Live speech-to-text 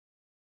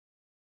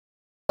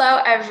Hello,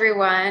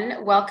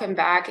 everyone. Welcome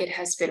back. It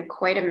has been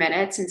quite a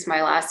minute since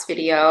my last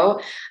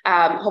video.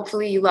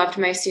 Hopefully you loved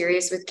my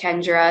series with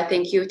Kendra.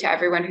 Thank you to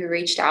everyone who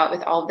reached out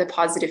with all of the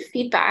positive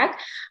feedback.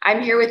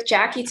 I'm here with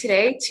Jacqui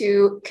today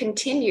to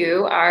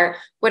continue our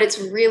What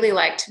It's Really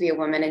Like to Be a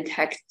Woman in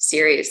Tech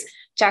series.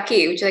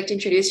 Jacqui, would you like to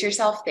introduce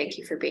yourself? Thank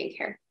you for being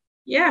here.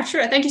 Yeah,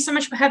 sure. Thank you so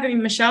much for having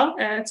me, Michelle.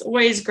 It's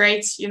always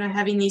great,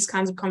 having these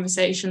kinds of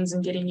conversations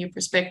and getting new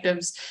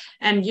perspectives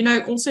and,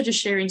 also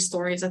just sharing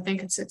stories. I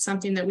think it's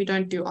something that we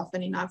don't do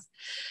often enough.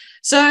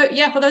 So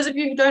yeah, for those of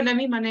you who don't know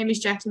me, my name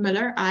is Jacqui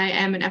Muller. I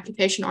am an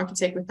application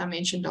architect with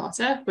Dimension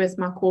Data, with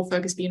my core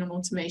focus being on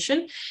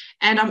automation.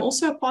 And I'm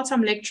also a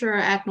part-time lecturer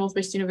at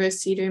Northwest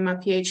University doing my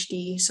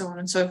PhD, so on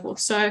and so forth.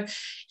 So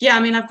yeah,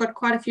 I've got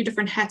quite a few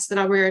different hats that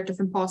I wear at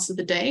different parts of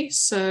the day.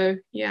 So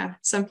yeah,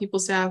 some people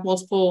say I have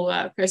multiple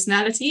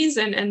personalities,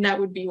 and that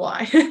would be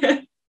why.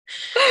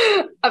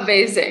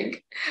 Amazing.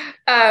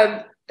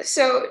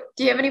 So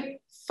do you have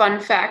any fun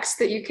facts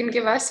that you can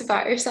give us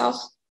about yourself?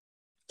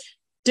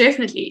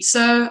 Definitely.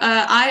 So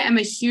I am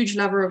a huge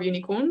lover of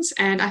unicorns,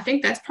 and I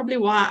think that's probably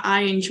why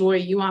I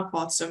enjoy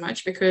UiPath so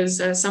much,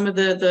 because some of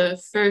the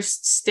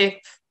first step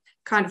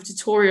kind of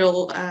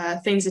tutorial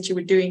things that you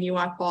would do in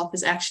UiPath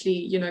is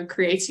actually,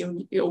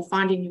 creating or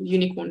finding your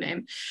unicorn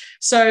name.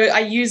 So I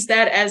use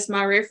that as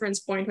my reference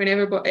point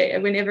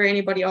whenever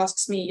anybody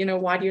asks me,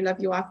 why do you love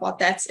UiPath?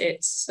 That's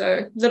it. So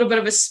a little bit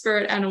of a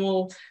spirit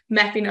animal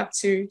mapping up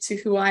to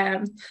who I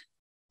am.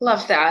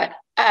 Love that.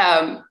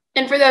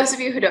 And for those of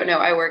you who don't know,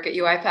 I work at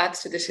UiPath,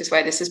 so this is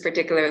why this is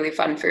particularly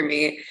fun for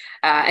me.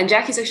 And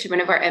Jacqui's actually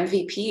one of our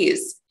MVPs.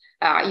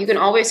 You can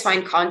always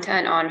find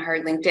content on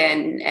her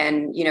LinkedIn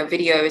and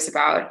videos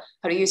about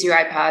how to use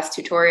UiPath,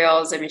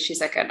 tutorials.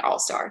 She's like an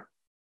all-star.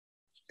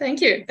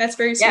 Thank you. That's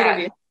very sweet of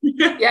you.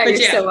 Yeah,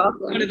 you're so welcome.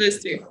 One of those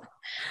two.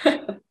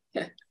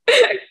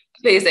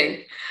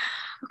 Amazing.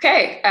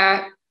 Okay,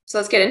 so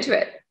let's get into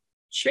it.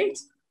 Sweet.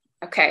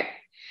 Okay.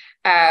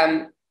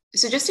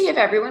 So just to give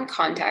everyone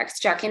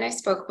context, Jacqui and I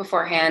spoke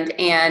beforehand,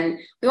 and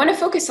we want to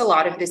focus a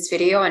lot of this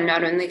video on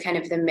not only kind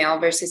of the male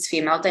versus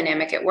female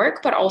dynamic at work,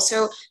 but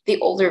also the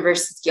older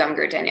versus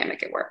younger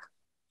dynamic at work.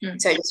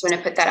 So I just want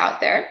to put that out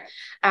there.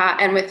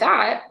 And with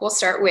that, we'll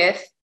start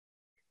with,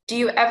 do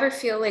you ever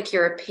feel like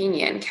your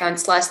opinion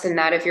counts less than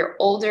that of your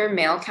older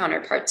male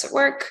counterparts at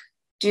work?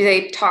 Do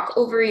they talk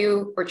over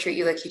you or treat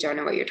you like you don't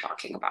know what you're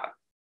talking about?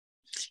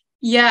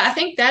 Yeah, I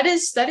think that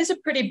is a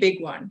pretty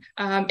big one.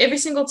 Every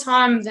single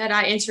time that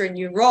I enter a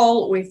new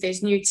role, or if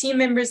there's new team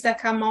members that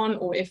come on,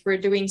 or if we're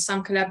doing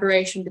some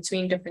collaboration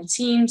between different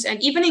teams,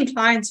 and even in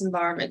clients'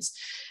 environments,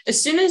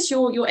 as soon as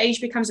your age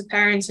becomes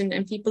apparent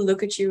and people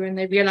look at you and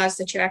they realize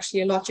that you're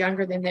actually a lot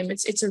younger than them,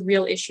 it's a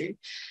real issue.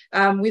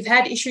 We've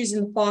had issues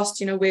in the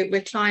past,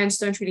 where clients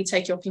don't really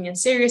take your opinion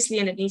seriously,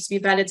 and it needs to be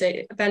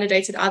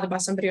validated either by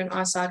somebody on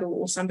our side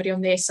or somebody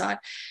on their side.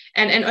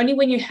 And only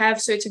when you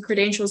have certain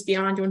credentials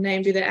behind your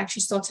name do they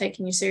actually start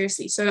taking you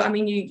seriously. So,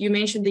 you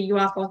mentioned the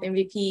UiPath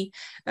MVP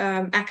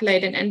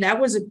accolade, and that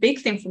was a big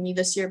thing for me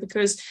this year,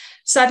 because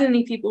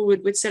suddenly people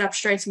would sit up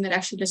straight and they'd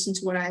actually listen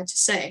to what I had to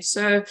say.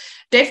 So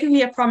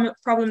definitely a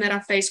problem that I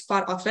face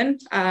quite often,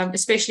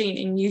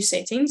 especially in new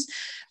settings.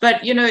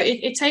 But,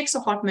 it takes a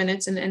hot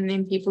minute, and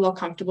then people are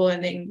comfortable,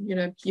 and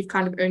then, you've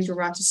kind of earned your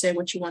right to say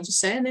what you want to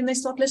say, and then they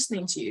start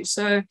listening to you.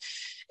 So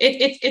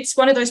it's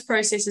one of those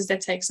processes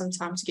that takes some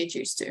time to get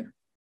used to.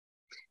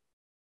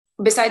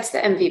 Besides the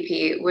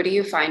MVP, what do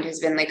you find has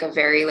been like a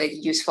very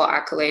useful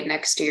accolade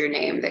next to your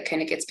name that kind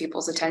of gets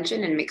people's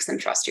attention and makes them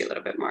trust you a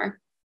little bit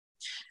more?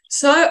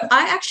 So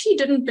I actually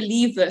didn't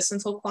believe this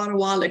until quite a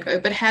while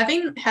ago, but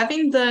having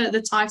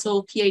the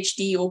title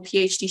PhD or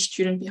PhD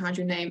student behind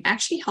your name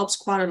actually helps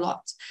quite a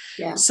lot.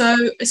 Yeah.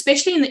 So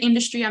especially in the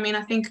industry,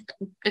 I think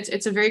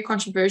it's a very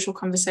controversial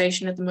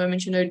conversation at the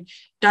moment.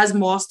 Does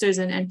masters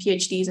and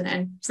PhDs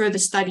and further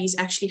studies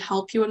actually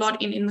help you a lot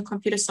in the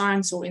computer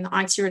science or in the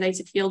IT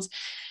related fields?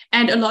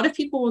 And a lot of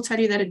people will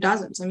tell you that it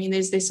doesn't.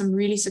 There's some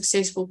really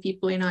successful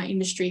people in our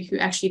industry who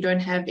actually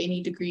don't have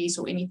any degrees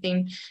or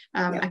anything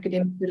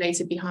academic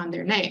related behind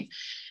their name.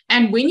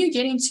 And when you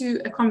get into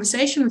a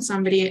conversation with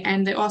somebody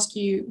and they ask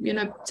you,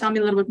 tell me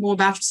a little bit more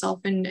about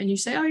yourself, and you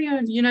say, oh,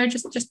 yeah,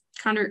 just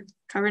kind of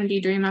currently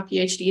doing my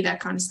PhD, that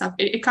kind of stuff.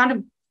 It kind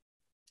of,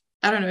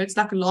 I don't know, it's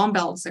like alarm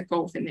bells that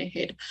go off in their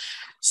head.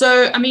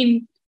 So,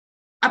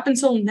 up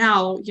until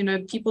now,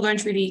 people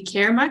don't really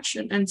care much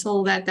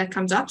until that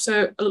comes up.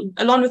 So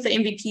along with the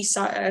MVP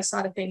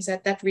side of things,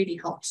 that really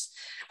helps.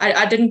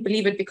 I didn't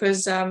believe it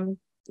because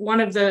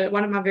one of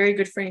my very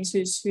good friends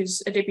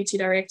who's a deputy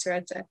director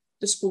at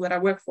the school that I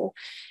work for,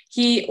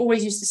 he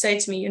always used to say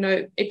to me,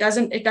 it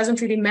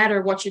doesn't really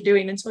matter what you're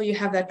doing until you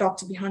have that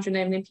doctor behind your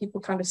name, and then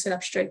people kind of sit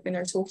up straight when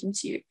they're talking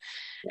to you.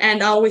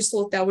 And I always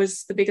thought that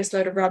was the biggest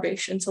load of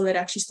rubbish until it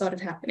actually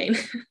started happening.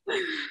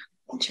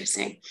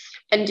 Interesting.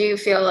 And do you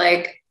feel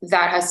like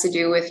that has to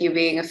do with you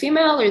being a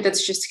female, or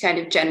that's just kind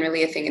of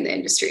generally a thing in the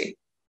industry?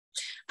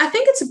 I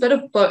think it's a bit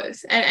of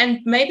both, and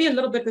maybe a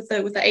little bit with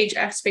the age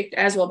aspect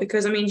as well,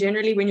 because I mean,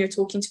 generally when you're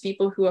talking to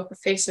people who are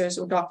professors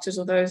or doctors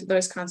or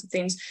those kinds of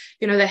things,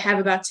 they have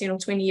about 10 or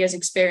 20 years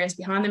experience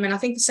behind them. And I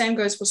think the same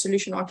goes for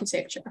solution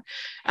architecture.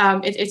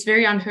 It's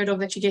very unheard of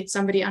that you get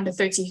somebody under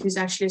 30 who's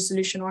actually a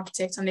solution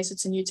architect unless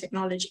it's a new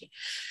technology.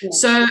 Yeah.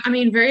 So I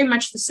mean, very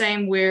much the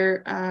same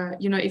where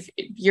if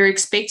you're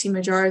expecting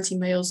majority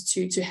males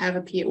to have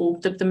a PhD, or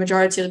the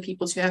majority of the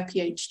people to have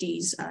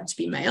PhDs to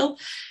be male,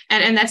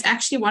 and that's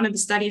actually one of the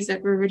studies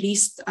that were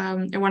released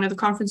at one of the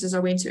conferences I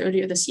went to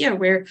earlier this year,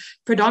 where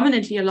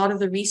predominantly a lot of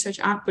the research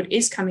output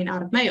is coming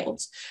out of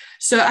males.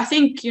 So I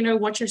think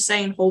what you're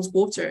saying holds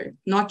water,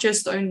 not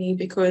just only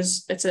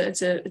because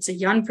it's a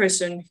young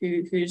person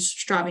who's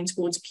striving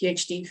towards a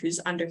PhD who's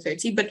under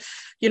 30, but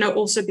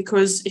also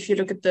because if you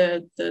look at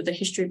the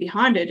history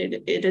behind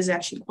it, it is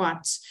actually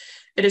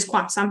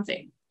quite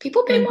something.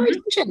 People pay more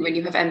attention when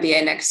you have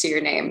MBA next to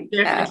your name.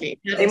 Definitely.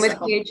 Same with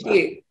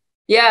PhD.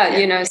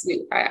 Yeah, so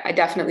I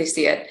definitely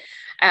see it.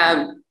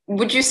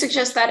 Would you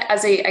suggest that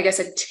as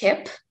a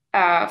tip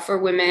for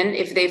women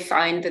if they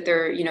find that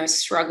they're,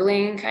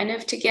 struggling kind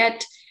of to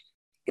get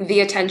the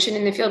attention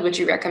in the field? Would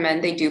you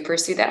recommend they do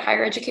pursue that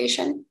higher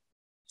education?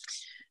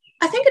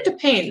 I think it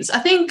depends. I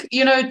think,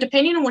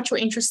 depending on what your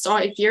interests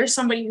are, if you're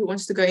somebody who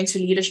wants to go into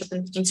leadership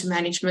and into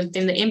management,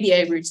 then the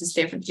MBA route is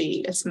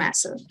it's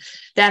massive.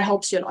 That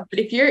helps you a lot. But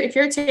if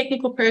you're a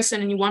technical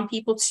person and you want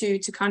people to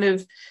kind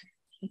of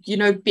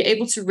be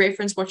able to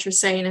reference what you're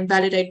saying and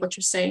validate what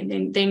you're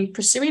saying, then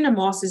pursuing a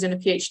master's and a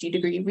PhD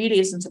degree really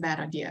isn't a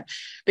bad idea,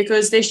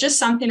 because there's just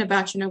something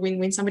about,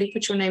 when somebody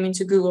puts your name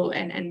into Google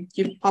and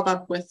you pop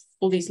up with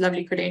all these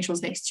lovely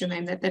credentials next to your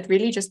name, that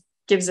really just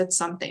gives it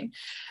something.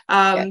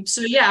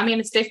 So yeah, I mean,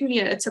 it's definitely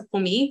a tip for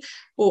me,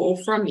 or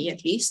from me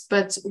at least.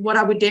 But what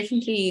I would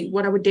definitely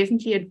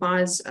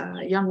advise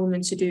young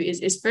women to do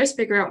is first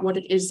figure out what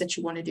it is that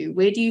you want to do.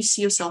 Where do you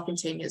see yourself in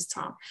 10 years'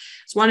 time?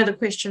 It's one of the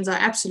questions I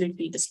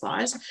absolutely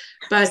despise,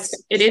 but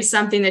it is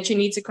something that you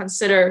need to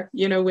consider,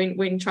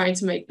 when trying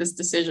to make this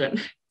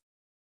decision.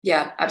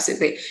 Yeah,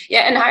 absolutely.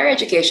 Yeah, and higher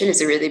education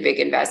is a really big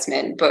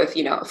investment, both,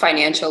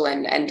 financial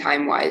and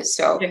time-wise.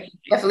 So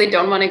definitely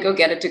don't want to go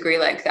get a degree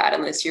like that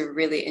unless you're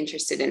really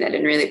interested in it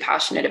and really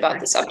passionate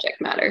about the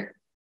subject matter.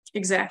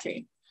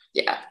 Exactly.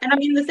 Yeah. And I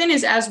mean, the thing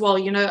is as well,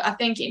 I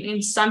think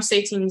in some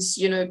settings,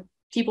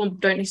 people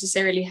don't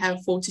necessarily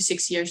have 4 to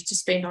 6 years to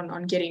spend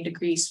on getting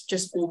degrees,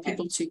 just for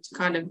people to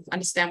kind of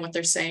understand what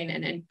they're saying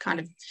and kind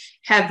of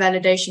have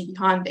validation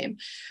behind them.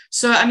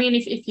 So, I mean,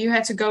 if you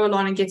had to go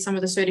along and get some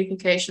of the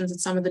certifications that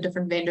some of the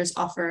different vendors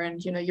offer,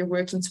 and, you're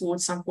working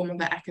towards some form of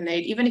an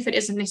accolade, even if it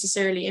isn't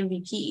necessarily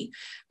MVP,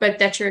 but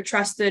that you're a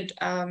trusted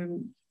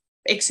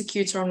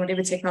executor on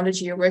whatever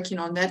technology you're working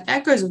on,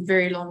 that goes a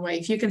very long way.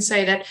 If you can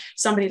say that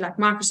somebody like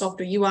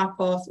Microsoft or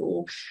UiPath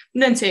or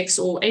Nintex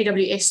or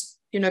AWS,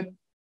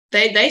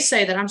 they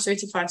say that I'm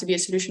certified to be a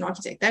solution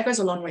architect, that goes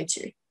a long way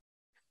too.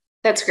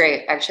 That's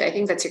great. Actually, I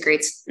think that's a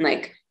great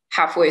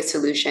halfway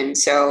solution.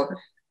 So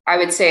I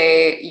would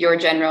say your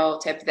general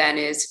tip then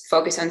is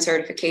focus on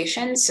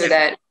certifications so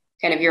that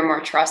kind of you're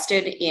more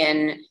trusted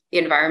in the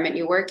environment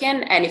you work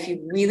in. And if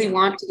you really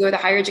want to go the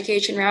higher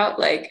education route,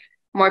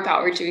 more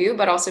power to you,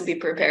 but also be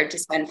prepared to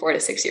spend 4 to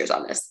 6 years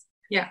on this.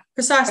 Yeah,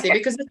 precisely. Okay.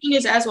 Because the thing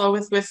is as well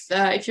with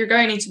if you're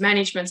going into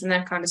management and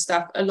that kind of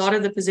stuff, a lot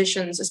of the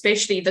positions,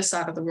 especially this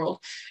side of the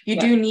world, you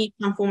do need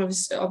some form of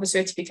a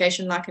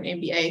certification like an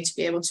MBA to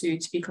be able to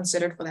be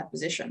considered for that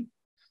position.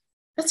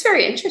 That's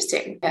very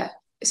interesting. Yeah.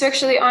 So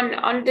actually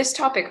on this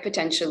topic,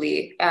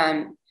 potentially,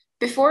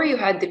 before you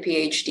had the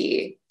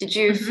PhD, did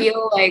you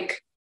feel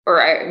like, or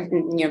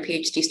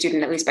PhD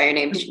student, at least by your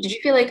name, did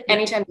you feel like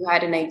anytime you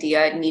had an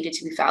idea, it needed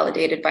to be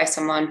validated by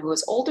someone who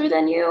was older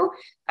than you?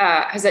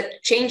 Has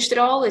that changed at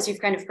all as you've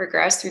kind of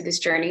progressed through this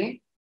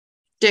journey?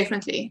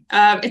 Definitely.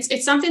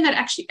 It's something that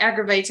actually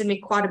aggravated me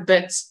quite a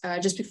bit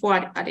just before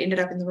I'd ended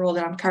up in the role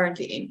that I'm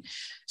currently in.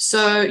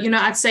 So,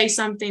 I'd say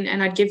something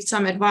and I'd give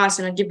some advice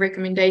and I'd give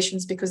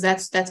recommendations because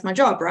that's my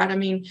job, right? I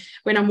mean,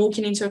 when I'm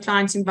walking into a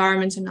client's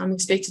environment and I'm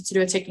expected to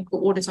do a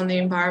technical audit on the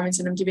environment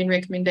and I'm giving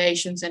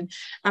recommendations and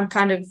I'm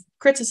kind of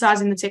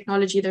criticizing the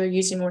technology they're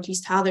using, or at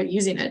least how they're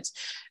using it,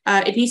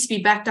 it needs to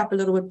be backed up a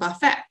little bit by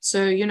fact.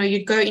 So,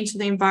 you'd go into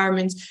the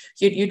environment,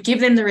 you'd give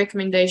them the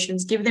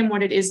recommendations, give them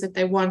what it is that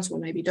they want or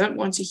maybe don't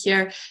want to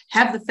hear,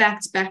 have the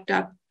facts backed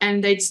up,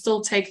 and they'd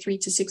still take 3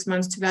 to 6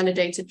 months to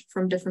validate it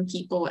from different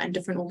people and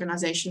different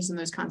organizations and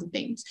those kinds of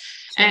things.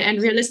 Sure. And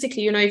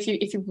realistically,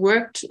 if you've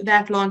worked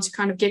that long to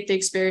kind of get the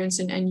experience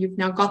and you've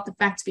now got the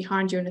facts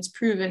behind you and it's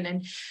proven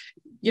and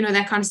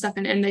that kind of stuff,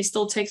 and they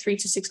still take 3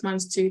 to 6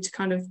 months to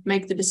kind of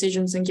make the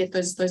decisions and get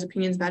those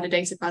opinions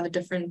validated by the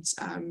different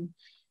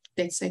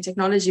let's say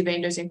technology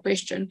vendors in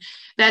question,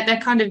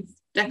 that kind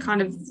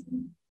of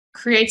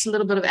creates a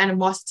little bit of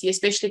animosity,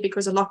 especially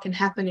because a lot can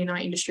happen in our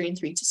industry in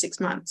 3 to 6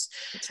 months.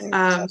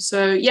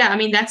 So yeah, I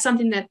mean, that's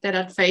something that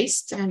I'd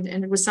faced, and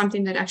it was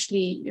something that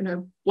actually,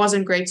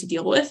 wasn't great to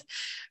deal with.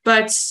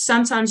 But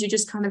sometimes you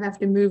just kind of have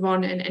to move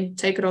on and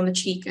take it on the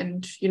cheek.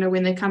 And,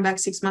 when they come back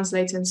 6 months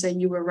later and say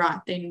you were right,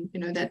 then,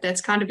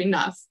 that's kind of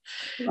enough.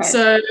 Right.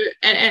 So,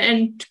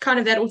 and kind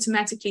of that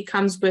automatically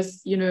comes with,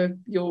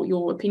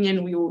 your opinion,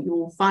 or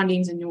your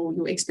findings and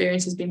your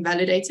experience has been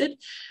validated.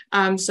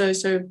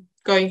 So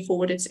going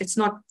forward, it's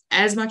not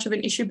as much of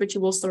an issue, but you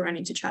will still run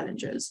into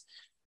challenges.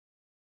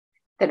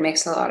 That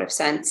makes a lot of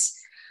sense.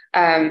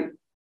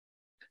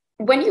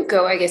 When you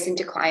go, I guess,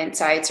 into client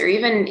sites or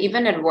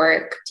even at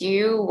work, do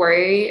you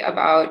worry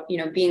about,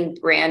 being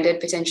branded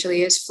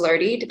potentially as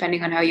flirty,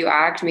 depending on how you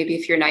act? Maybe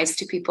if you're nice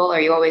to people,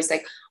 are you always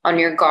like on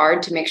your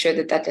guard to make sure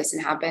that doesn't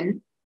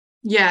happen?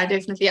 Yeah,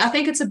 definitely. I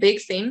think it's a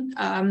big thing.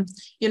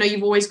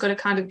 You've always got to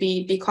kind of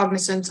be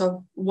cognizant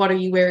of what are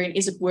you wearing?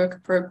 Is it work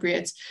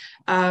appropriate?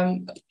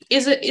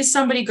 Is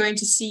somebody going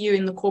to see you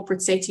in the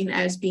corporate setting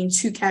as being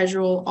too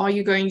casual? Are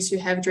you going to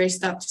have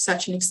dressed up to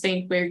such an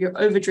extent where you're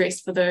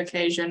overdressed for the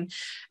occasion?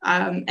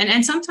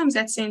 And sometimes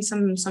that sends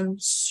some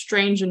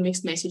strange and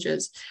mixed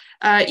messages.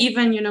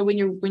 Even when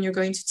you're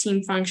going to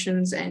team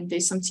functions and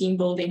there's some team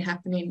building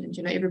happening,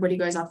 and everybody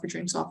goes out for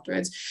drinks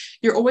afterwards,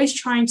 you're always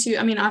trying to.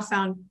 I mean, I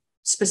found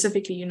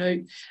specifically,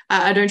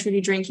 I don't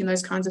really drink in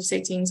those kinds of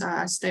settings.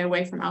 I stay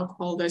away from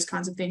alcohol, those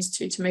kinds of things,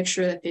 to make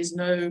sure that there's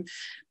no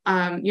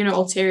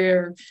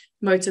ulterior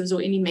motives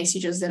or any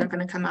messages that are going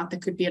to come out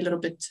that could be a little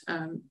bit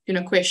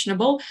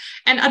questionable.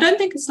 And I don't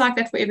think it's like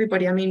that for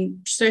everybody. I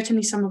mean,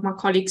 certainly some of my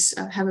colleagues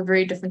have a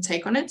very different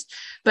take on it,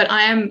 but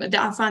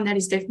I find that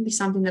is definitely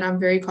something that I'm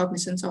very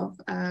cognizant of,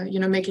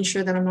 making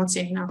sure that I'm not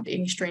sending out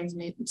any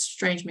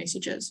strange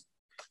messages.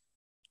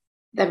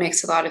 That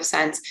makes a lot of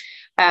sense.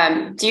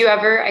 Do you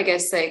ever, I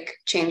guess, like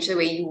change the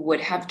way you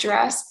would have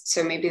dressed?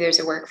 So maybe there's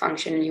a work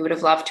function and you would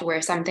have loved to wear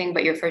something,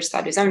 but your first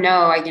thought is, oh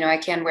no, I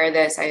can't wear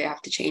this. I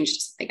have to change to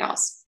something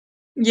else.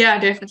 Yeah,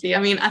 definitely. I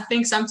mean, I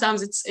think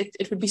sometimes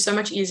it would be so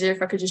much easier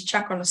if I could just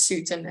chuck on a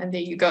suit and there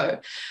you go.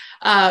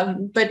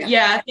 But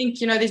yeah, I think,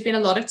 there's been a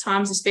lot of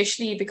times,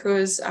 especially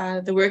because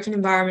the working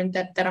environment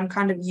that I'm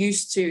kind of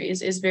used to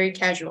is very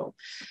casual.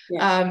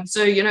 Yeah.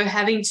 So,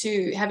 having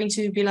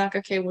to be like,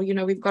 okay, well,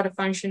 we've got a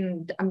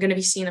function, I'm going to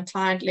be seeing a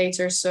client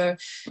later. So,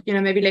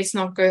 maybe let's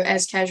not go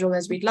as casual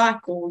as we'd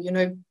like, or,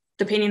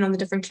 depending on the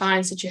different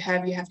clients that you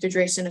have to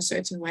dress in a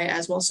certain way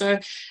as well. So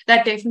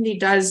that definitely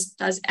does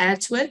add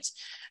to it.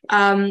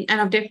 And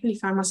I've definitely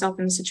found myself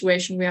in a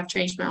situation where I've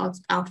changed my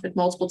outfit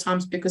multiple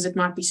times because it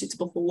might be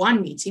suitable for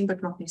one meeting,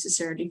 but not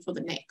necessarily for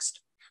the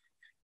next.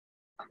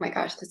 Oh my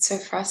gosh, that's so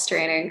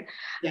frustrating.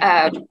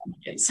 Yeah,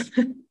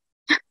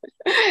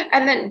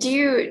 and then do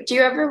you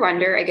ever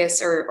wonder, I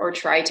guess, or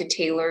try to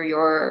tailor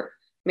your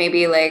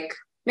maybe like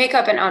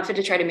makeup and outfit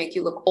to try to make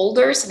you look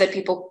older so that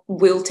people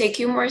will take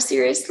you more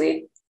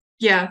seriously?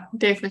 Yeah,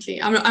 definitely.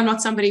 I'm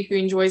not somebody who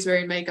enjoys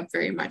wearing makeup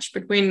very much,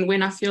 but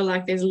when I feel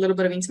like there's a little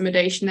bit of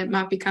intimidation that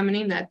might be coming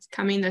in,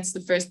 that's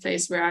the first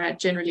place where I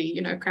generally,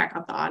 crack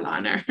out the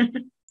eyeliner.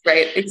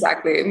 Right,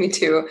 exactly. Me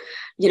too.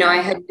 I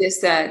had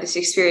this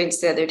experience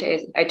the other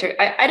day.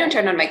 I don't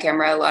turn on my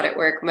camera a lot at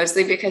work,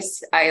 mostly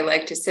because I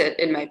like to sit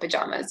in my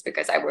pajamas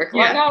because I work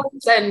long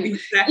hours, and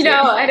exactly.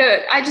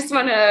 I just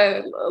want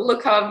to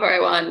look however I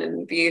want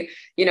and be,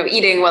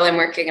 eating while I'm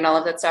working and all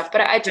of that stuff.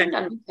 But I turned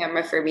on my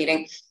camera for a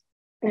meeting.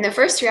 And the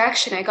first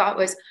reaction I got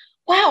was,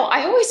 wow,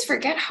 I always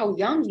forget how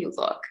young you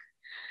look.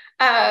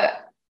 How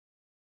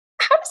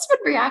does one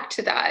react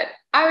to that?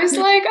 I was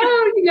like,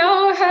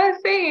 oh,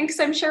 thanks.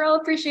 I'm sure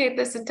I'll appreciate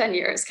this in 10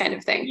 years kind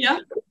of thing. Yeah.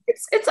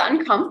 It's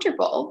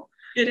uncomfortable.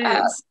 It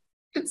is.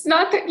 It's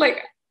not that,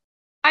 like,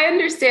 I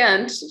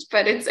understand,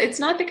 but it's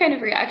not the kind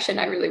of reaction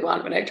I really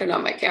want when I turn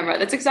on my camera.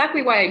 That's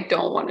exactly why I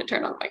don't want to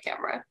turn on my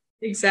camera.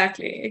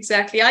 Exactly.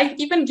 I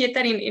even get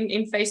that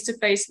in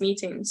face-to-face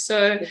meetings.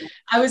 So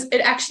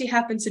it actually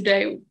happened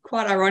today,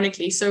 quite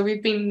ironically. So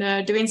we've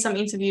been doing some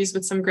interviews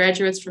with some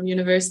graduates from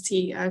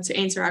university to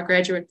enter our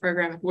graduate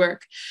program at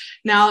work.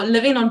 Now,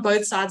 living on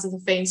both sides of the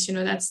fence,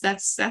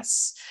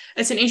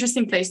 it's an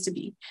interesting place to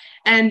be.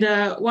 And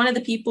one of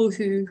the people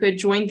who had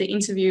joined the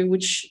interview,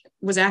 which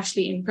was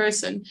actually in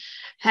person,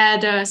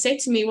 had said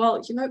to me,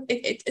 well,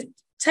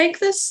 take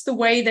this the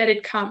way that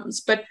it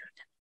comes, but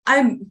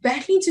I'm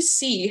battling to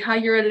see how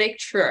you're a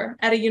lecturer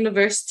at a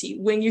university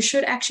when you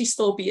should actually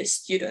still be a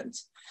student.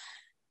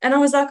 And I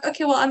was like,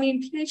 okay, well, I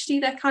mean, PhD,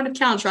 that kind of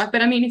counts, right?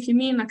 But I mean, if you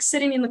mean like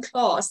sitting in the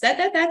class,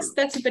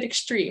 that's a bit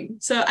extreme.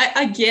 So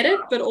I get it,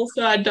 but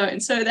also I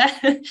don't. So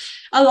that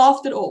I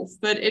laughed it off.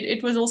 But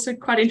it was also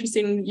quite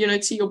interesting,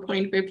 to your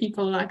point, where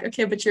people are like,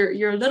 okay, but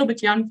you're a little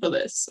bit young for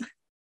this.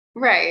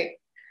 Right.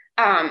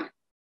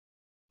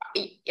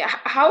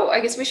 How,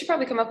 I guess we should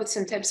probably come up with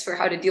some tips for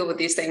how to deal with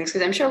these things,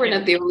 because I'm sure we're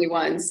not the only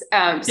ones.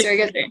 So I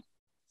guess,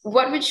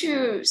 what would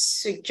you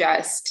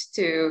suggest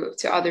to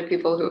other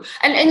people who,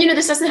 and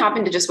this doesn't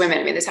happen to just women.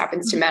 I mean, this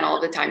happens to men all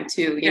the time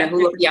too,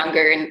 who look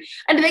younger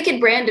and they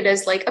get branded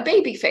as like a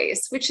baby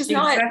face, which is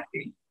not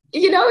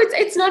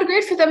it's not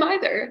great for them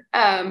either.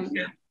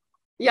 Yeah.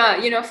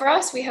 Yeah, for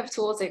us, we have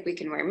tools like we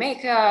can wear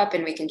makeup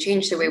and we can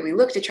change the way we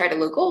look to try to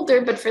look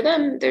older, but for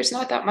them, there's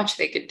not that much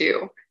they could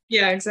do.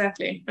 Yeah,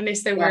 exactly.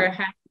 Unless they wear a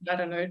hat, I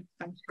don't know,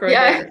 grow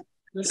Yeah, their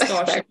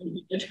moustache.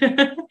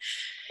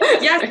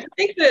 Yeah, I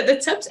think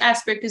the tips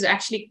aspect is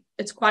actually,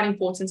 it's quite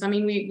important. I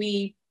mean,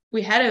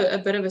 we had a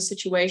bit of a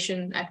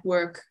situation at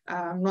work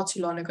not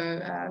too long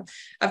ago.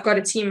 I've got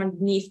a team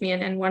underneath me,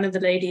 and one of the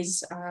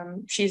ladies,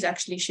 she's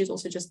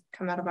also just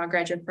come out of our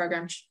graduate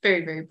program. She's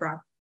very, very bright,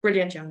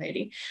 brilliant young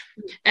lady.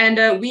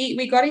 And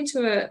we got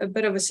into a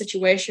bit of a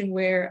situation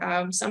where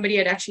somebody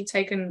had actually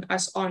taken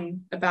us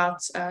on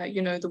about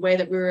the way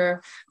that we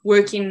were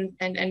working,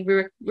 and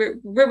we're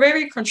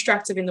very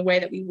constructive in the way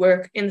that we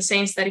work, in the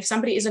sense that if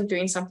somebody isn't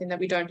doing something that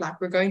we don't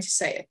like, we're going to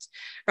say it,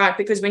 right?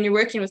 Because when you're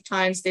working with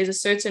clients, there's a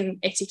certain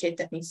etiquette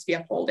that needs to be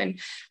upheld. And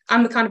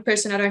I'm the kind of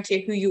person, I don't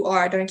care who you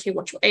are, I don't care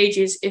what your age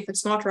is. If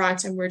it's not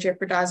right and we're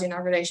jeopardizing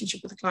our relationship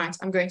with the client,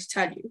 I'm going to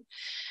tell you.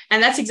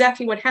 And that's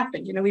exactly what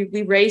happened.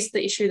 We raised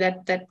the issue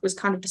that was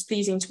kind of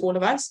displeasing to all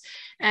of us.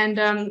 And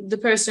the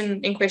person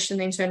in question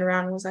then turned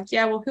around and was like,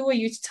 yeah, well, who are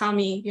you to tell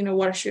me,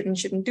 what I should and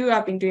shouldn't do?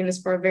 I've been doing this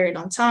for a very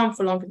long time,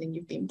 for longer than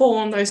you've been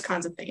born, those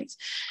kinds of things.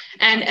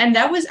 And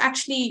that was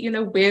actually,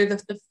 where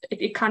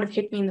it kind of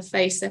hit me in the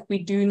face that we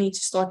do need to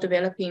start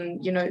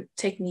developing,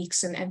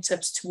 techniques and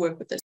tips to work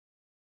with this.